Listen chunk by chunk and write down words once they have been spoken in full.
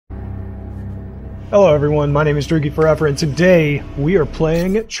Hello everyone, my name is Droogie Forever, and today we are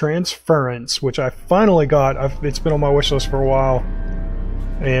playing Transference, which I finally got. It's been on my wish list for a while,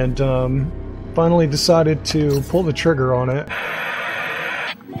 and finally decided to pull the trigger on it.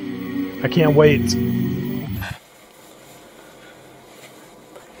 I can't wait.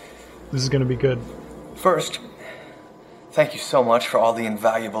 This is going to be good. First, thank you so much for all the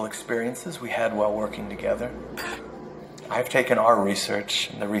invaluable experiences we had while working together. I've taken our research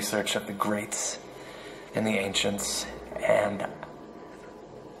and the research of the greats and the ancients, and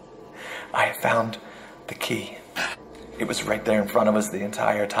I have found the key. It was right there in front of us the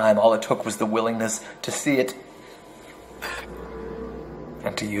entire time. All it took was the willingness to see it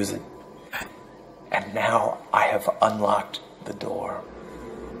and to use it. And now I have unlocked the door.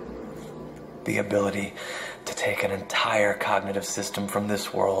 The ability to take an entire cognitive system from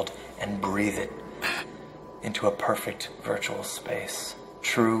this world and breathe it into a perfect virtual space.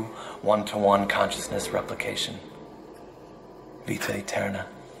 True one-to-one consciousness replication. Vita Eterna.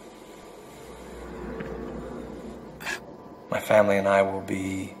 My family and I will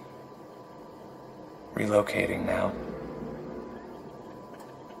be relocating now,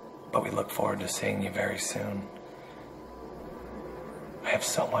 but we look forward to seeing you very soon. I have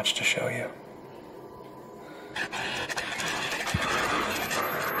so much to show you.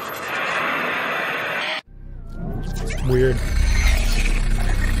 Weird.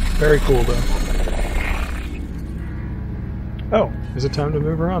 Very cool though. Oh, is it time to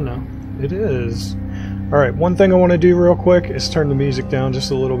move around now? It is. Alright, one thing I want to do real quick is turn the music down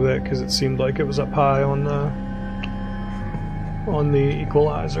just a little bit because it seemed like it was up high on the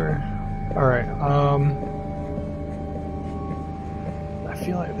equalizer. Alright, I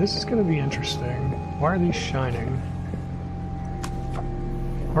feel like this is going to be interesting. Why are these shining?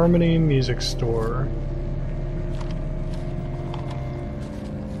 Harmony Music Store.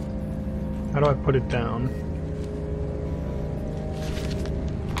 How do I put it down?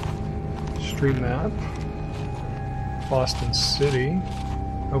 Street map. Boston City.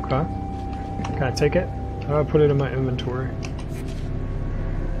 Okay. Can I take it? How do I put it in my inventory?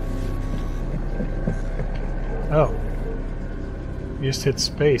 Oh. You just hit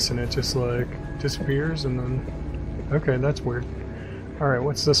space and it just like disappears and then... Okay, that's weird. Alright,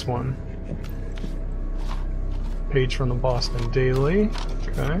 what's this one? Page from the Boston Daily.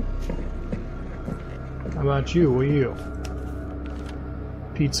 Okay. How about you? What are you?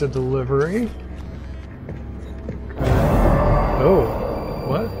 Pizza delivery. Oh,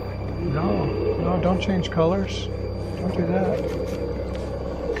 what? No, no, don't change colors. Don't do that.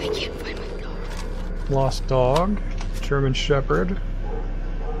 I can't find my dog. Lost dog. German Shepherd.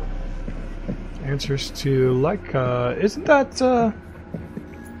 Answers to Leica. Isn't that the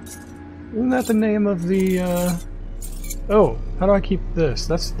name of the, Oh, how do I keep this?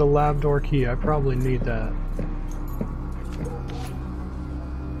 That's the lab door key. I probably need that.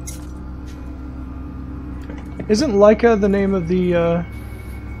 Isn't Leica the name of the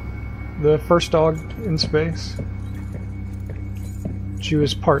first dog in space? She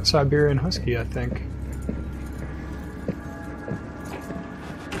was part Siberian Husky, I think.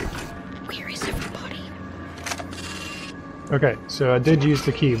 Where is everybody? Okay, so I did use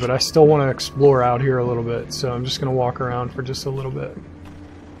the key, but I still want to explore out here a little bit, so I'm just going to walk around for just a little bit.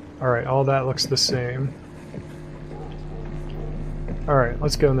 Alright, all that looks the same. Alright,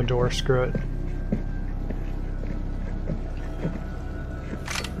 let's go in the door, screw it.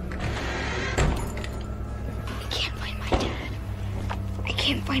 I can't find my dad. I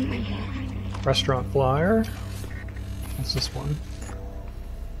can't find my mom. Restaurant flyer. What's this one?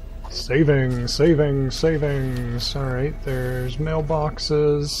 Savings, savings, savings. Alright, there's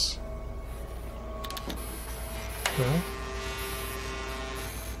mailboxes. Okay.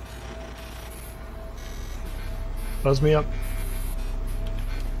 Buzz me up.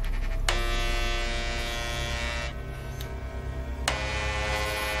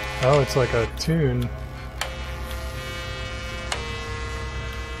 Oh, it's like a tune.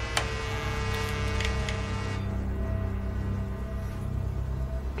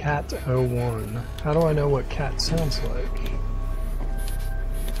 Cat 01. How do I know what cat sounds like?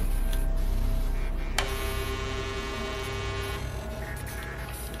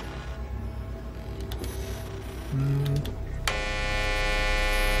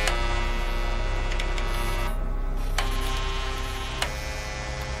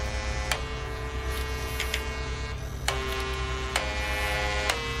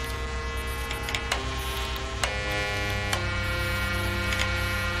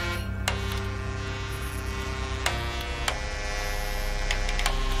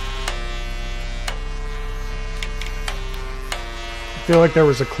 feel like there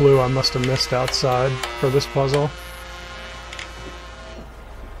was a clue I must have missed outside for this puzzle.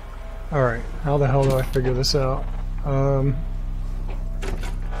 Alright, how the hell do I figure this out?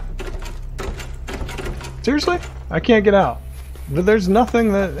 Seriously? I can't get out. There's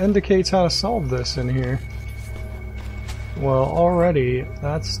nothing that indicates how to solve this in here. Well, already,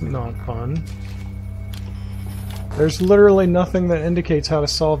 that's not fun. There's literally nothing that indicates how to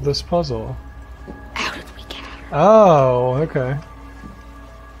solve this puzzle. How did we get here? Oh, okay.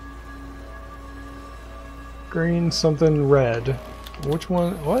 Green, something red. Which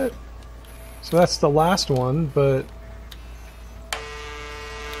one? What? So that's the last one, but...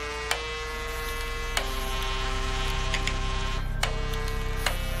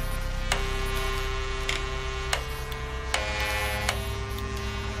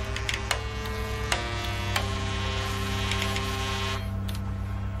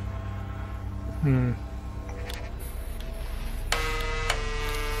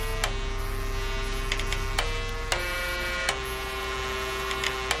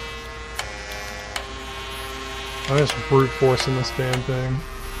 I'm just brute forcing this damn thing.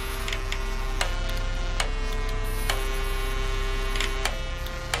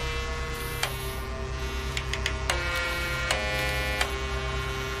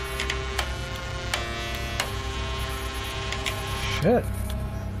 Shit.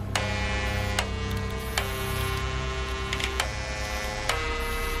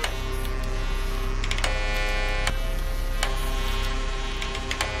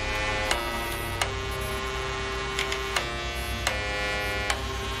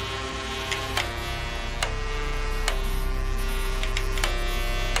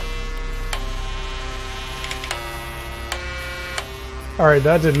 Alright,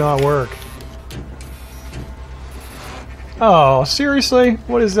 that did not work. Oh, seriously?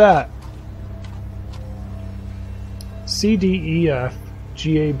 What is that? C, D, E, F,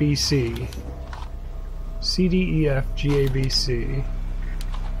 G, A, B, C. C, D, E, F, G, A, B, C.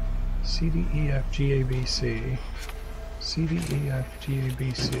 C, D, E, F, G, A, B, C. C, D, E, F, G, A,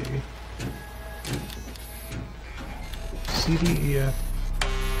 B, C. C, D, E, F.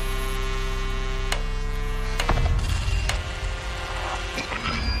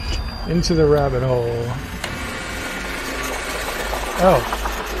 Into the rabbit hole. Oh.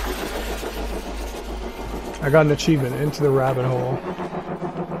 I got an achievement. Into the rabbit hole.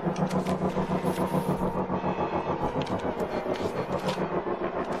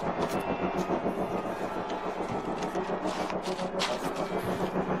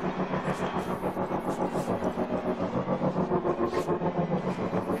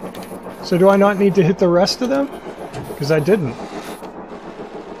 So do I not need to hit the rest of them? Because I didn't.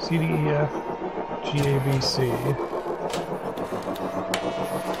 C, D, E, F, G, A, B, C.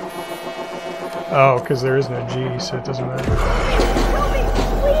 Oh, because there is no G, so it doesn't matter.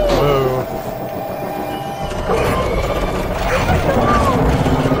 Whoa.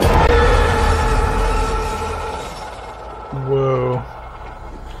 Whoa.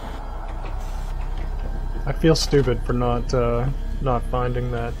 I feel stupid for not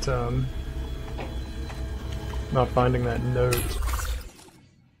finding that note.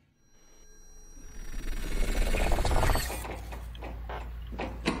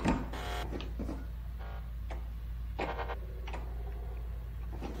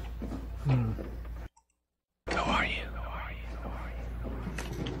 Who are you?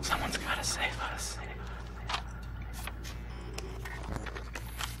 Someone's gotta save us.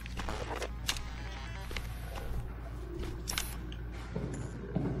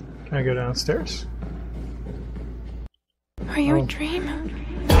 Can I go downstairs? Are you a dream? I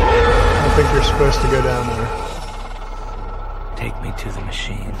don't think you're supposed to go down there. Take me to the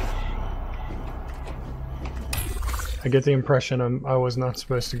machine. I get the impression I was not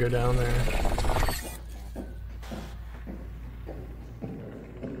supposed to go down there.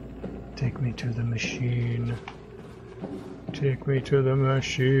 Take me to the machine. Take me to the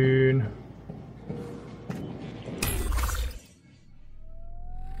machine.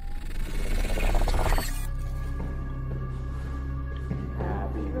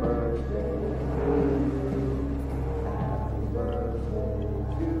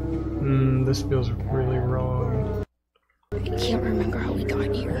 This feels really wrong. I can't remember how we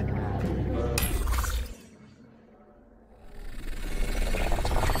got here.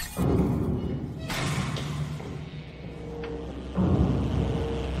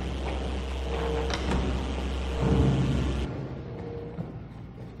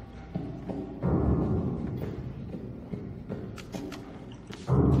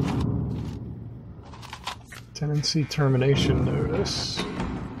 Tenancy termination notice.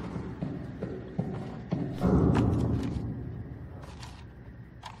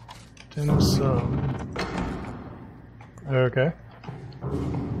 Dim sum. Okay.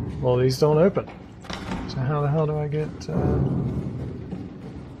 Well, these don't open. So how the hell do I get...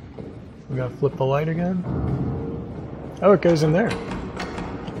 we gotta flip the light again? Oh, it goes in there.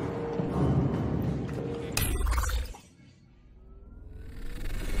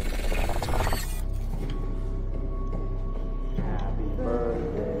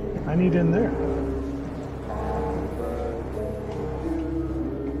 I need in there.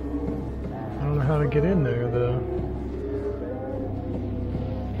 I don't know how to get in there, though.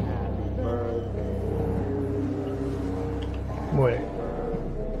 Wait.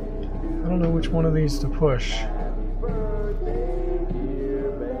 I don't know which one of these to push.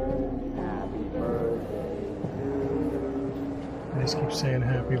 I just keep saying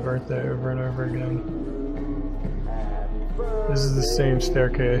happy birthday over and over again. This is the same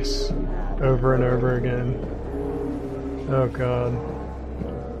staircase over and over again. Oh god.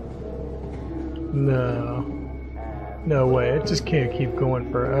 No. No way, it just can't keep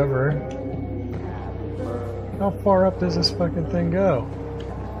going forever. How far up does this fucking thing go?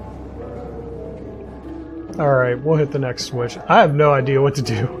 Alright, we'll hit the next switch. I have no idea what to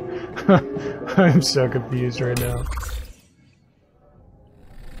do. I'm so confused right now.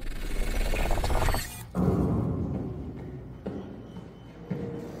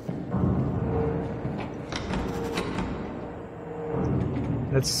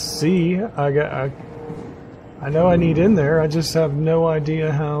 Let's see. I know I need in there. I just have no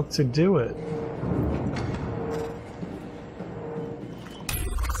idea how to do it.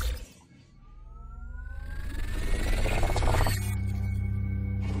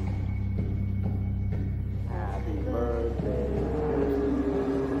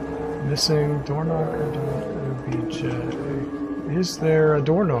 Missing door knocker .obj. Is there a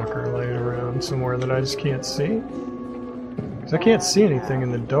door knocker laying around somewhere that I just can't see? Because I can't see anything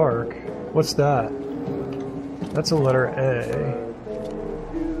in the dark. What's that? That's a letter A.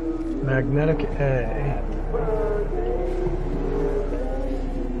 Magnetic A.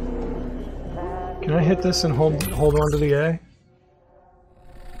 Can I hit this and hold on to the A?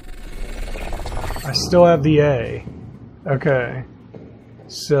 I still have the A. Okay.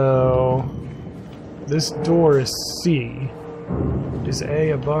 So, this door is C. Is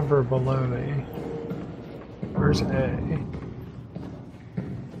A above or below me? Where's A?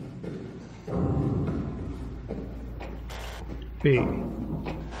 B.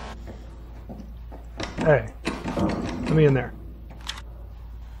 Hey, let me in there.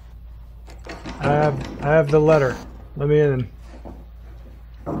 I have the letter. Let me in.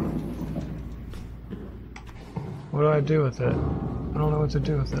 What do I do with it? I don't know what to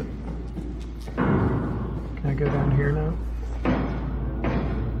do with it. Can I go down here now?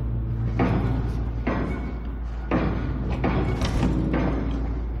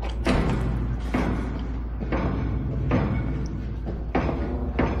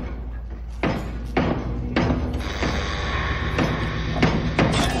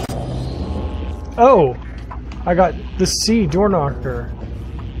 Oh! I got the C door knocker.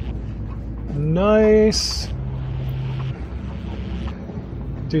 Nice.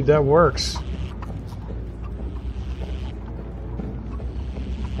 Dude, that works.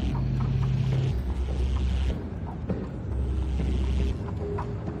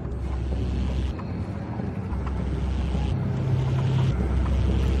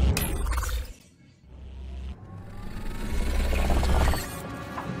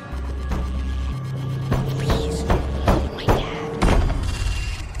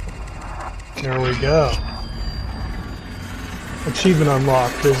 There we go. Achievement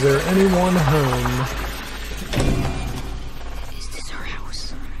unlocked. Is there anyone home? Is this our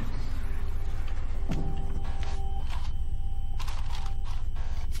house?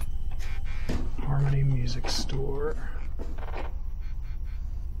 Harmony Music Store.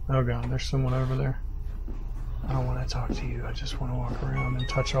 Oh god, there's someone over there. I don't want to talk to you. I just want to walk around and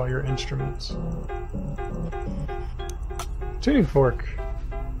touch all your instruments. Tuning fork.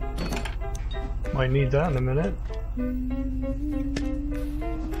 Might need that in a minute.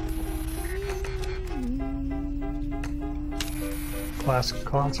 Classic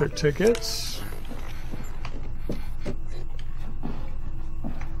concert tickets.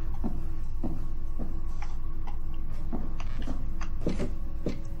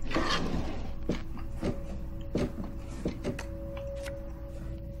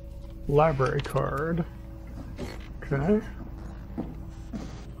 Library card. Okay.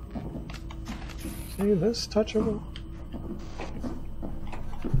 See this touchable?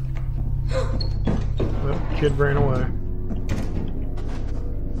 Oh, kid ran away.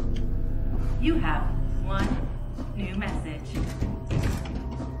 You have one new message.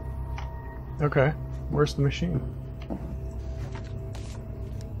 Okay, where's the machine?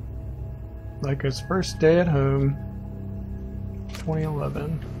 Like his first day at home,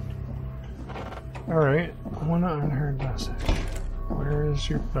 2011. Alright, I want to unheard message. Where is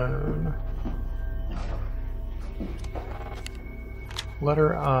your phone?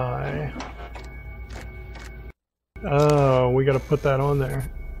 Letter I. Oh, we gotta put that on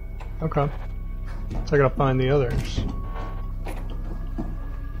there. Okay. So I gotta find the others.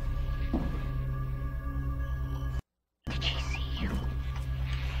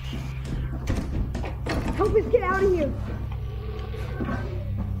 Help us get out of here!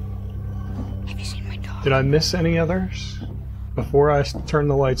 Have you seen my dog? Did I miss any others? Before I turn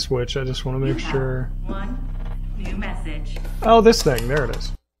the light switch, I just want to make sure. One new message. Oh, this thing. There it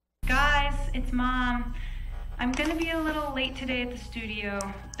is. Guys, it's Mom. I'm gonna be a little late today at the studio.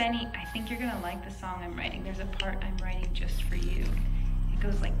 Benny, I think you're gonna like the song I'm writing. There's a part I'm writing just for you. It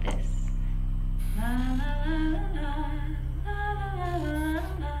goes like this. La la la la la la la la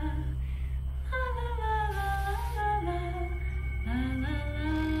la.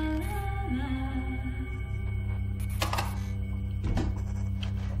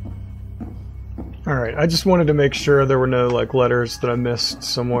 Alright, I just wanted to make sure there were no like letters that I missed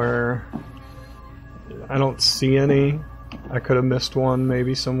somewhere. I don't see any. I could have missed one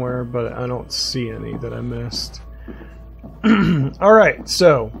maybe somewhere, but I don't see any that I missed. Alright,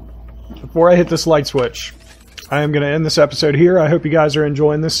 so before I hit this light switch, I am going to end this episode here. I hope you guys are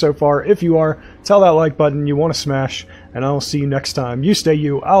enjoying this so far. If you are, tell that like button you want to smash, and I'll see you next time. You stay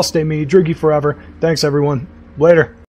you, I'll stay me, Droogie forever. Thanks everyone. Later.